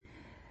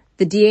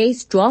The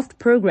DA's draft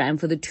program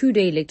for the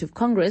two-day elective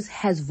Congress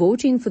has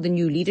voting for the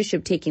new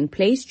leadership taking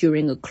place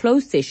during a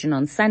closed session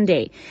on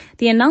Sunday.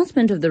 The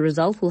announcement of the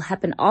results will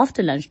happen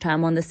after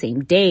lunchtime on the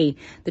same day.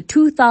 The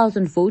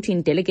 2,000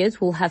 voting delegates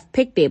will have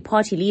picked their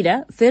party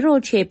leader,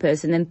 federal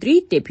chairperson, and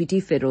 3 deputy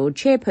federal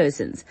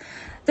chairpersons.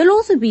 There'll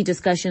also be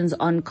discussions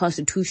on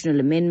constitutional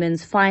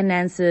amendments,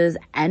 finances,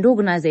 and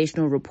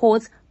organizational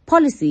reports,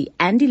 policy,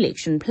 and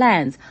election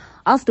plans.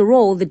 After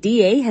all, the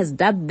DA has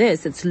dubbed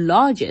this its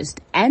largest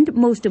and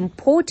most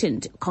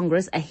important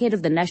Congress ahead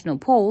of the national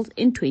polls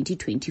in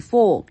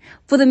 2024.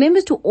 For the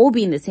members to all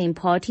be in the same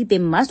party, there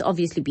must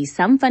obviously be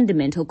some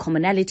fundamental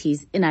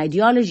commonalities in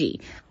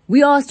ideology.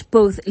 We asked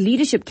both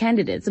leadership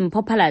candidates,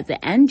 Phalatse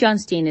and John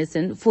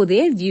Steenhuisen, for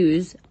their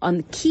views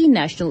on key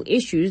national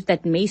issues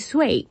that may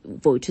sway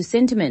voter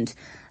sentiment,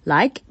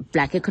 like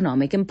black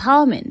economic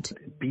empowerment.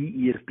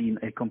 BE has been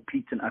a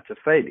complete and utter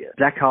failure.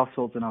 Black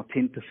households are now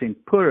 10%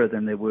 poorer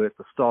than they were at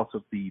the start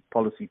of the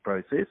policy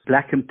process.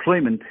 Black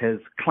employment has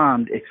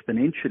climbed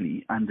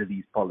exponentially under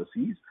these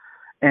policies,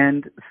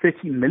 and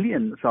 30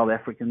 million South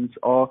Africans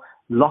are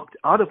locked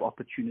out of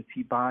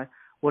opportunity by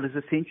what has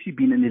essentially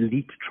been an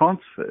elite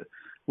transfer,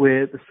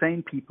 where the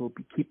same people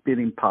keep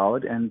getting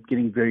empowered and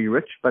getting very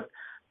rich, but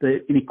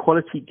the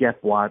inequality gap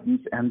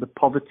widens and the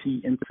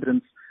poverty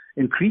incidence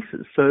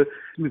increases. So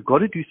we've got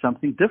to do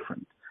something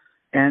different.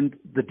 And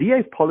the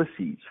DA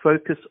policies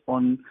focus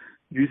on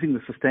using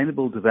the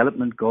Sustainable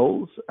Development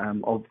Goals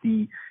of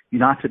the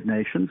United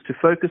Nations to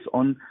focus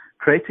on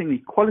creating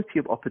equality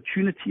of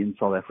opportunity in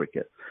South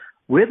Africa.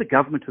 Where the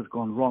government has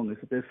gone wrong is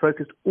that they've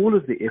focused all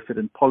of their effort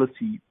and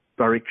policy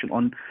direction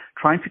on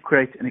trying to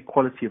create an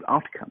equality of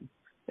outcome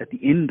at the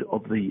end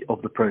of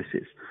the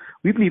process.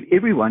 We believe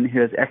everyone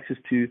who has access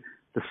to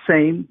the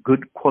same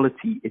good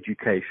quality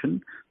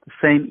education, the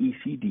same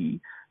ECD,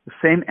 the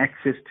same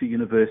access to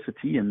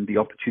university and the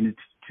opportunity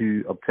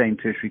to obtain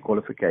tertiary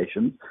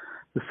qualifications,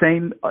 the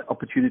same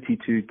opportunity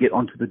to get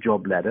onto the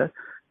job ladder,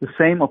 the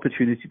same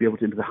opportunity to be able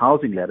to enter the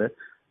housing ladder,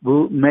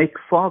 will make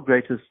far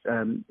greater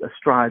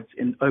strides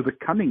in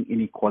overcoming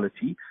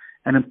inequality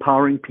and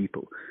empowering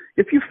people.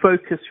 If you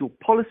focus your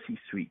policy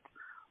suite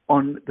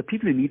on the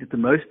people who need it the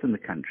most in the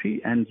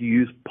country and you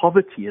use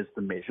poverty as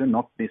the measure,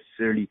 not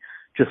necessarily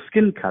just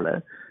skin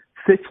color,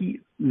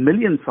 30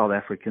 million South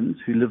Africans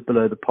who live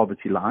below the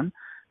poverty line,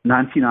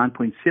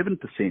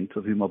 99.7%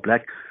 of whom are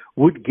black,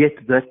 would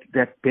get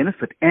that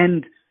benefit.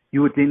 And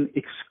you would then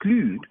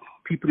exclude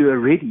people who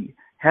already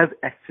have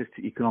access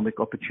to economic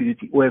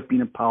opportunity or have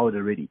been empowered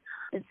already.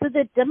 So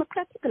the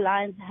Democratic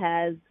Alliance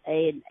has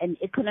an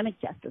economic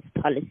justice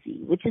policy,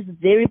 which is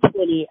very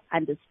poorly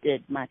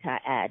understood, might I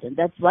add. And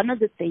that's one of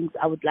the things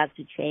I would like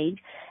to change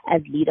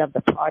as leader of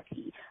the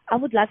party. I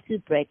would like to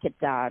break it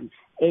down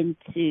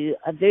into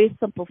a very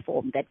simple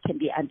form that can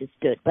be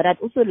understood. But I'd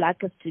also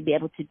like us to be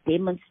able to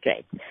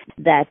demonstrate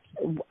that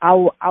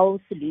our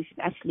solution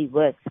actually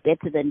works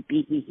better than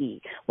BEE.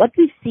 What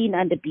we've seen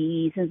under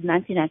BEE since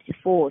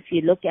 1994, if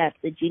you look at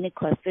the Gini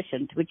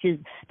coefficient, which is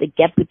the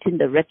gap between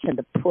the rich and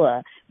the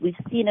poor, we've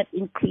seen it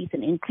increase,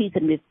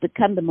 and we've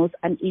become the most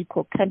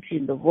unequal country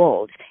in the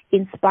world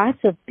in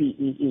spite of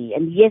BEE.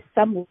 And yes,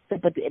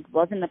 but it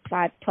wasn't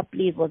applied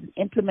properly, it wasn't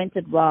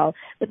implemented well.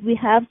 But we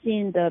have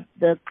seen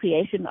the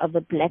creation of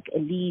a black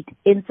elite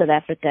in South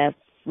Africa,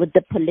 with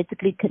the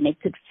politically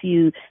connected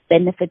few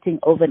benefiting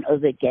over and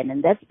over again.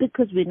 And that's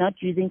because we're not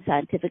using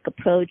scientific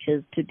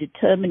approaches to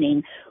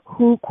determining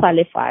who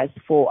qualifies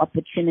for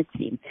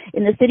opportunity.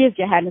 In the city of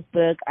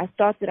Johannesburg, I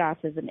started out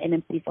as an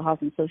NMC for Health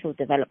and Social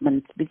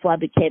Development before I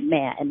became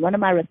mayor. And one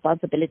of my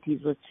responsibilities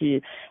was to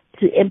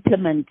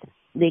implement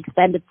the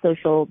expanded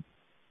social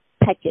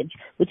package,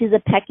 which is a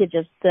package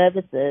of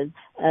services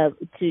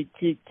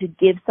to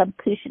give some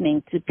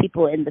cushioning to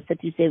people in the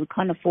city who say we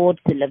can't afford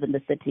to live in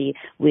the city.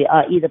 We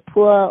are either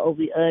poor or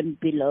we earn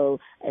below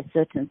a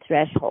certain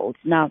threshold.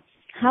 Now,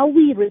 how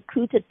we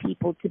recruited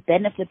people to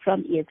benefit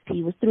from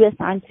ESP was through a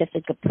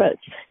scientific approach.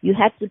 You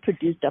had to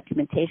produce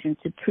documentation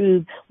to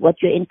prove what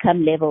your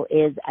income level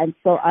is and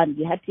so on.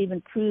 You had to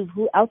even prove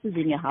who else is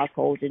in your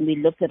household, and we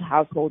looked at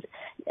household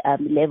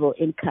level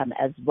income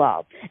as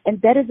well. And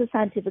that is a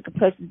scientific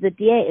approach that the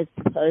DA is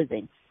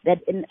proposing, that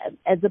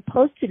as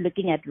opposed to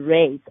looking at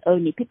race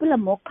only, people are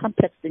more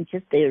complex than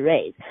just their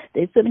race.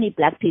 There's so many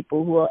black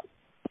people who are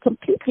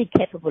completely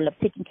capable of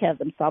taking care of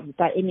themselves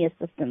without any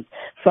assistance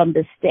from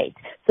the state.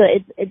 So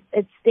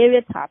it's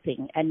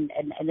stereotyping and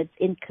it's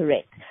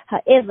incorrect.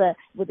 However,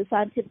 with a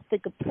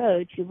scientific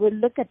approach, you will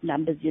look at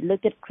numbers, you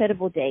look at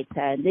credible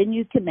data, and then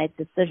you can make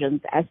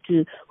decisions as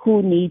to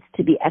who needs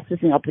to be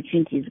accessing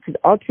opportunities, because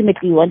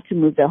ultimately we want to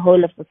move the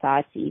whole of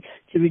society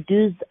to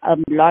reduce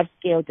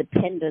large-scale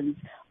dependence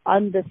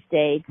on the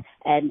state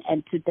and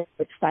to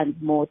divert funds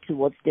more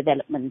towards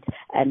development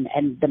and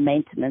the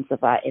maintenance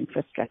of our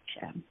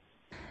infrastructure.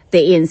 The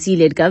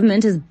ANC-led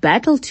government has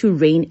battled to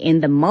rein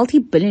in the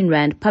multi-billion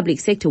rand public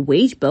sector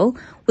wage bill,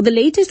 with the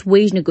latest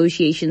wage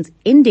negotiations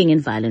ending in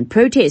violent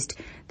protest.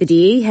 The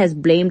DA has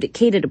blamed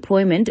cadre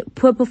deployment,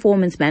 poor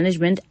performance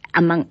management,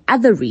 among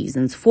other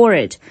reasons for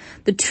it.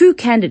 The true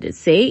candidates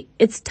say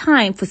it's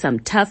time for some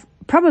tough,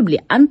 probably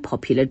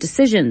unpopular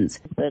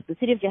decisions. The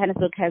city of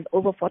Johannesburg has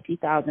over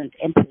 40,000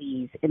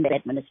 employees in the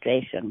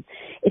administration.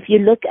 If you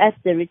look at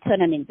the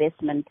return on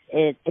investment,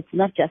 it's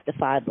not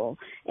justifiable.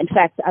 In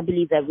fact, I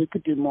believe that we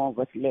could do more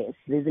with less.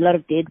 There's a lot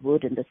of dead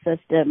wood in the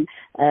system.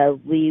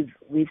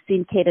 We've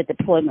seen cadre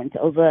deployment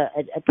over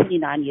a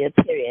 29-year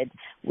period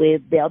where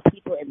there are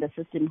people in the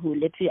system who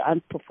literally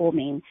aren't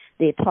performing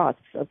their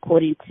tasks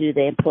according to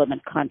their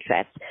employment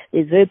contracts.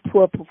 There's very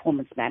poor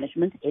performance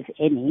management, if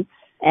any,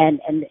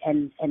 and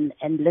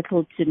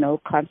little to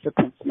no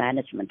consequence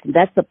management. And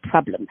that's the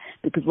problem,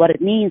 because what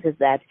it means is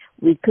that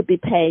we could be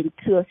paying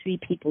 2 or 3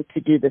 people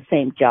to do the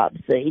same job.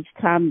 So each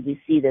time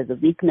we see there's a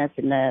weakness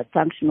in a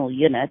functional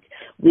unit,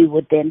 we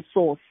would then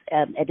source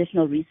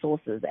additional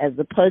resources as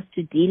opposed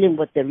to dealing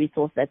with the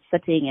resource that's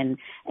sitting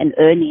and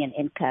earning an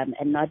income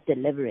and not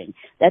delivering.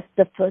 That's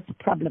the first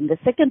problem. The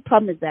second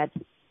problem is that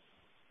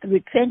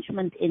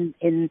retrenchment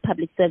in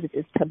public service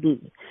is taboo.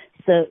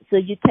 So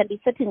you can be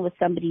sitting with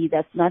somebody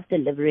that's not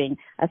delivering.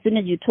 As soon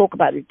as you talk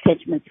about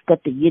retrenchment, you've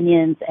got the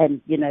unions,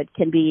 and it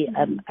can be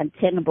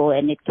untenable,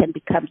 and it can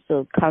become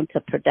so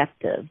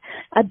counterproductive.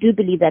 I do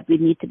believe that we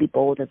need to be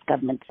bold as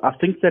government. I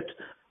think that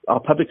our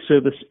public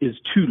service is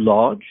too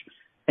large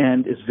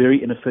and is very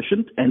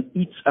inefficient and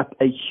eats up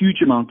a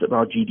huge amount of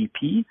our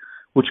GDP,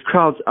 which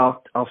crowds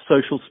out our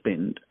social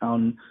spend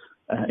on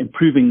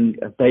improving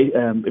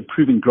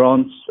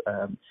grants,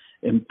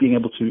 and being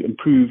able to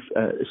improve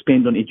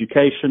spend on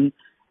education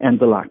and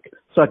the like.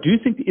 So I do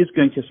think there is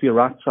going to be a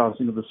right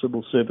sizing of the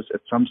civil service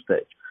at some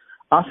stage.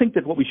 I think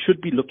that what we should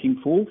be looking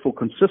for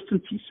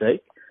consistency's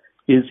sake,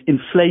 is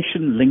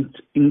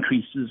inflation-linked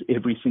increases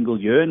every single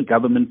year, and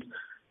government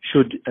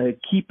should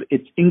keep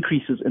its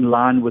increases in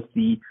line with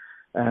the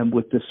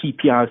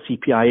CPI or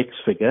CPIX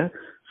figure,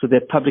 so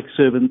that public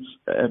servants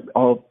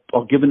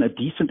are given a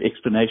decent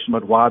explanation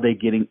about why they're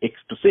getting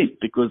X%,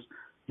 because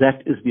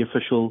that is the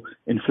official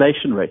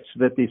inflation rate,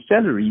 so that their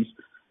salaries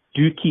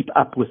do keep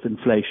up with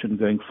inflation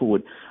going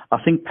forward. I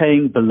think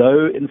paying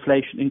below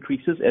inflation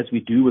increases, as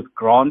we do with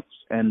grants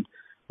and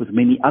with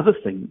many other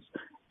things,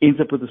 ends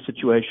up with a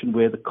situation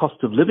where the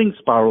cost of living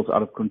spirals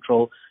out of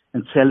control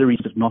and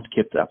salaries have not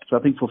kept up. So I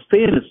think for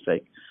fairness'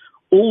 sake,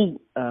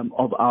 all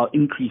of our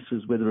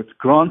increases, whether it's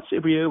grants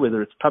every year,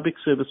 whether it's public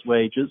service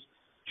wages,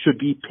 should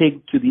be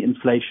pegged to the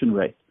inflation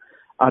rate.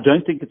 I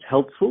don't think it's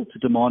helpful to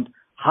demand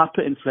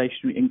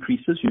hyperinflationary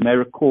increases. You may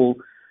recall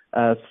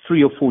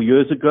 3 or 4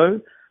 years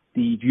ago,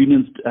 the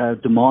unions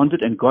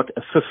demanded and got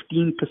a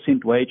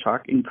 15% wage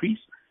hike increase,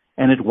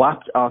 and it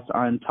wiped out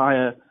our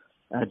entire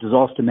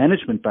disaster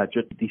management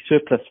budget, the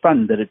surplus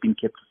fund that had been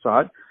kept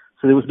aside.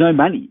 So there was no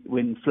money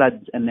when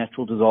floods and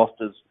natural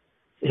disasters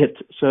hit.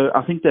 So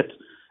I think that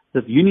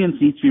the unions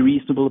need to be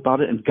reasonable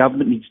about it, and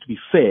government needs to be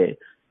fair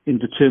in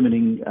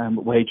determining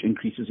wage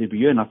increases every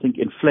year. And I think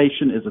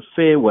inflation is a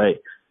fair way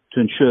to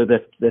ensure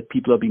that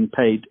people are being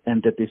paid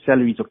and that their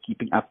salaries are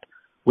keeping up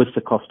with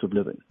the cost of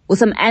living. With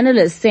some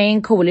analysts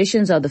saying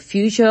coalitions are the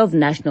future of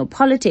national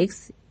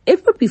politics,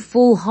 it would be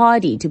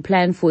foolhardy to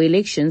plan for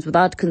elections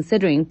without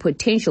considering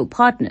potential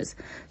partners.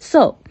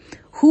 So,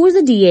 who is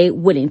the DA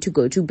willing to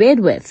go to bed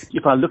with?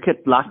 If I look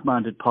at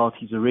like-minded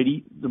parties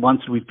already, the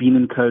ones that we've been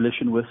in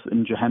coalition with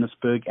in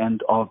Johannesburg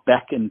and are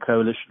back in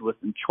coalition with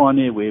in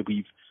Tshwane, where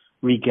we've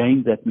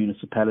regained that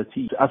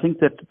municipality, I think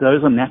that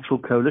those are natural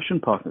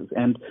coalition partners.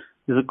 And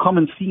there's a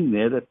common theme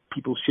there that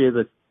people share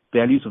the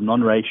values of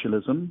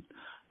non-racialism,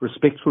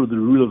 respect for the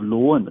rule of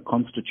law and the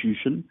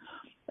constitution,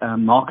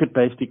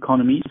 market-based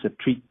economies that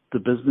treat the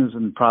business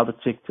and private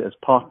sector as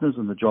partners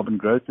in the job and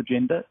growth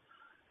agenda,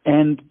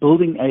 and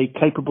building a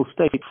capable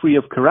state free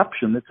of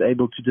corruption that's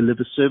able to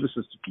deliver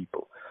services to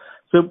people.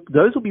 So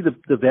those will be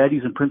the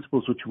values and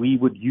principles which we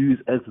would use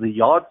as the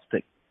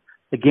yardstick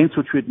against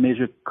which we'd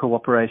measure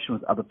cooperation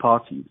with other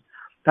parties.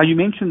 Now, you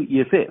mentioned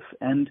the EFF,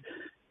 and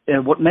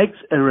what makes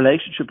a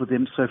relationship with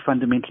them so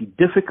fundamentally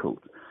difficult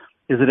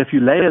is that if you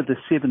layer the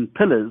 7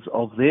 pillars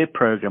of their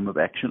program of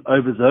action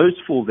over those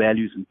 4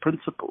 values and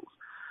principles,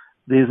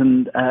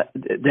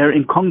 they're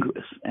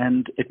incongruous,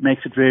 and it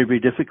makes it very, very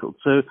difficult.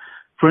 So,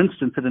 for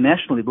instance, at a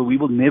national level, we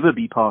will never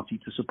be party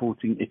to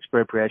supporting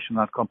expropriation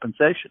without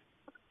compensation.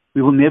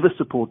 We will never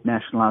support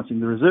nationalizing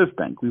the Reserve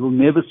Bank. We will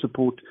never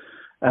support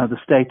the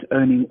state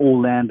owning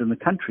all land in the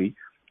country.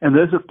 And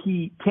those are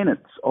key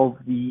tenets of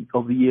the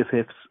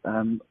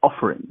EFF's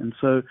offering. And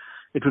so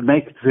it would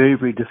make it very,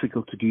 very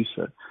difficult to do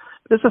so.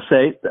 But as I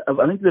say,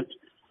 I think that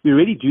we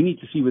really do need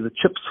to see where the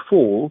chips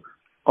fall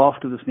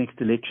after this next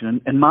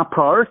election. And my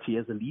priority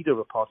as a leader of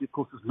a party, of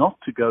course, is not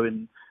to go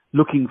in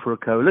looking for a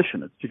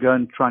coalition. It's to go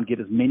and try and get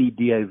as many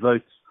DA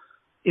votes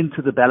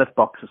into the ballot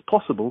box as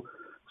possible,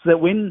 so that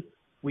when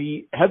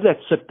we have that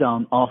sit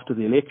down after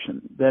the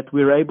election, that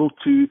we're able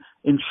to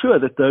ensure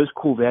that those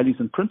core values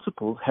and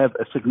principles have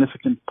a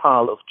significant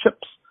pile of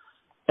chips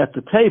at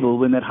the table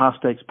when that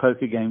high-stakes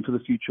poker game for the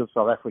future of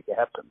South Africa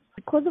happens.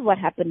 Because of what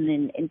happened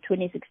in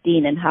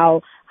 2016 and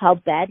how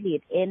badly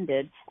it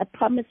ended, a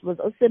promise was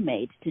also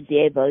made to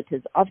DA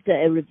voters after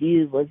a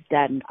review was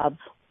done of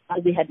why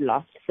we had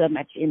lost so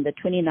much in the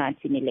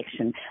 2019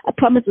 election. A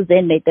promise was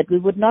then made that we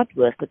would not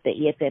work with the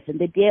EFF, and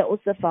the DA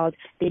also felt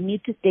they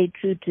need to stay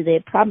true to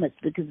their promise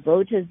because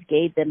voters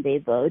gave them their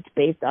vote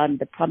based on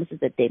the promises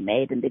that they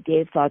made, and the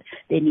DA felt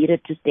they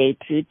needed to stay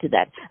true to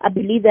that. I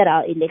believe that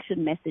our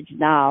election message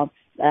now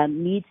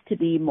needs to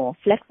be more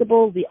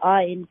flexible. We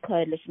are in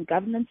coalition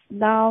governance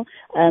now.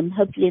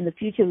 Hopefully in the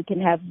future we can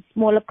have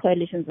smaller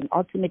coalitions and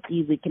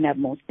ultimately we can have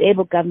more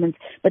stable governments.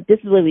 But this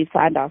is where we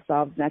find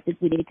ourselves, and I think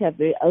we need to have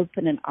very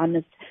open and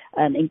honest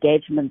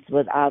engagements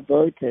with our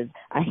voters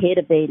ahead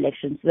of the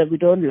election so that we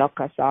don't lock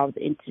ourselves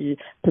into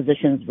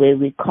positions where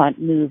we can't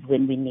move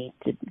when we need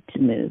to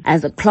move.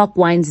 As the clock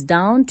winds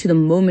down to the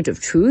moment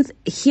of truth,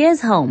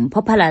 here's how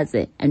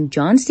Phalatse and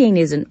John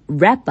Steenhuisen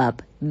wrap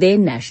up their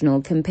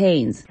national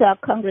campaigns. So our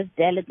Congress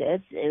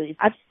delegates,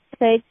 I've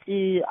said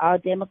to our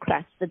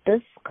Democrats that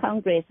this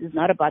Congress is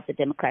not about the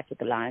Democratic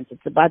Alliance,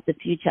 it's about the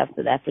future of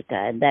South Africa,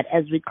 and that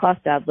as we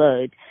cast our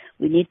vote,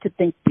 we need to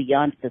think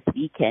beyond this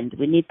weekend.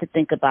 We need to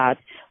think about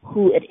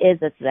who it is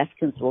that South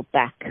Africans will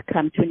back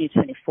come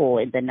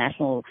 2024 in the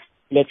national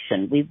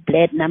election. We've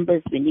bled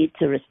numbers. We need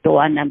to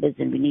restore our numbers,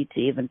 and we need to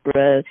even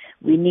grow.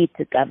 We need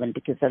to govern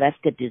because South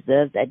Africa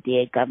deserves a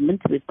DA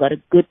government. We've got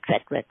a good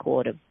track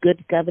record of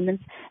good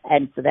governance,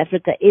 and South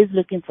Africa is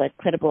looking for a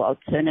credible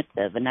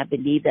alternative. And I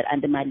believe that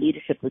under my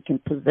leadership, we can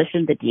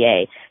position the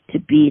DA to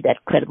be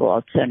that credible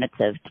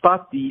alternative.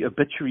 Despite the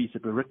obituaries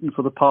that were written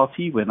for the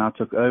party when I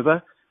took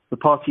over, the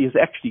party has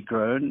actually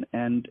grown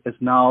and is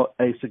now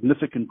a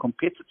significant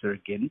competitor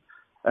again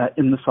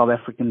in the South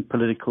African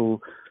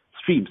political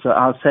stream. So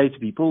I'll say to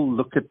people,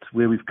 look at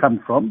where we've come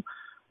from,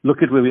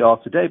 look at where we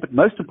are today, but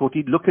most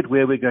importantly, look at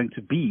where we're going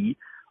to be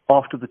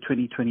after the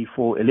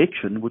 2024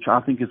 election, which I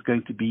think is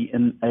going to be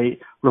in a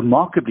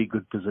remarkably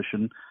good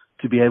position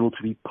to be able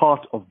to be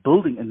part of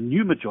building a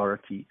new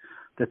majority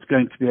that's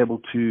going to be able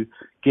to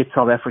get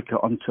South Africa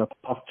onto a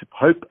path to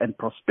hope and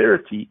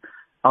prosperity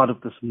out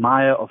of this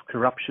mire of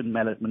corruption,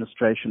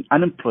 maladministration,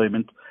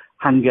 unemployment,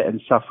 hunger and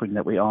suffering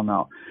that we are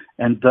now.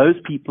 And those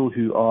people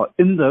who are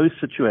in those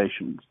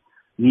situations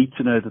need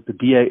to know that the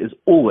DA is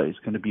always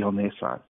going to be on their side.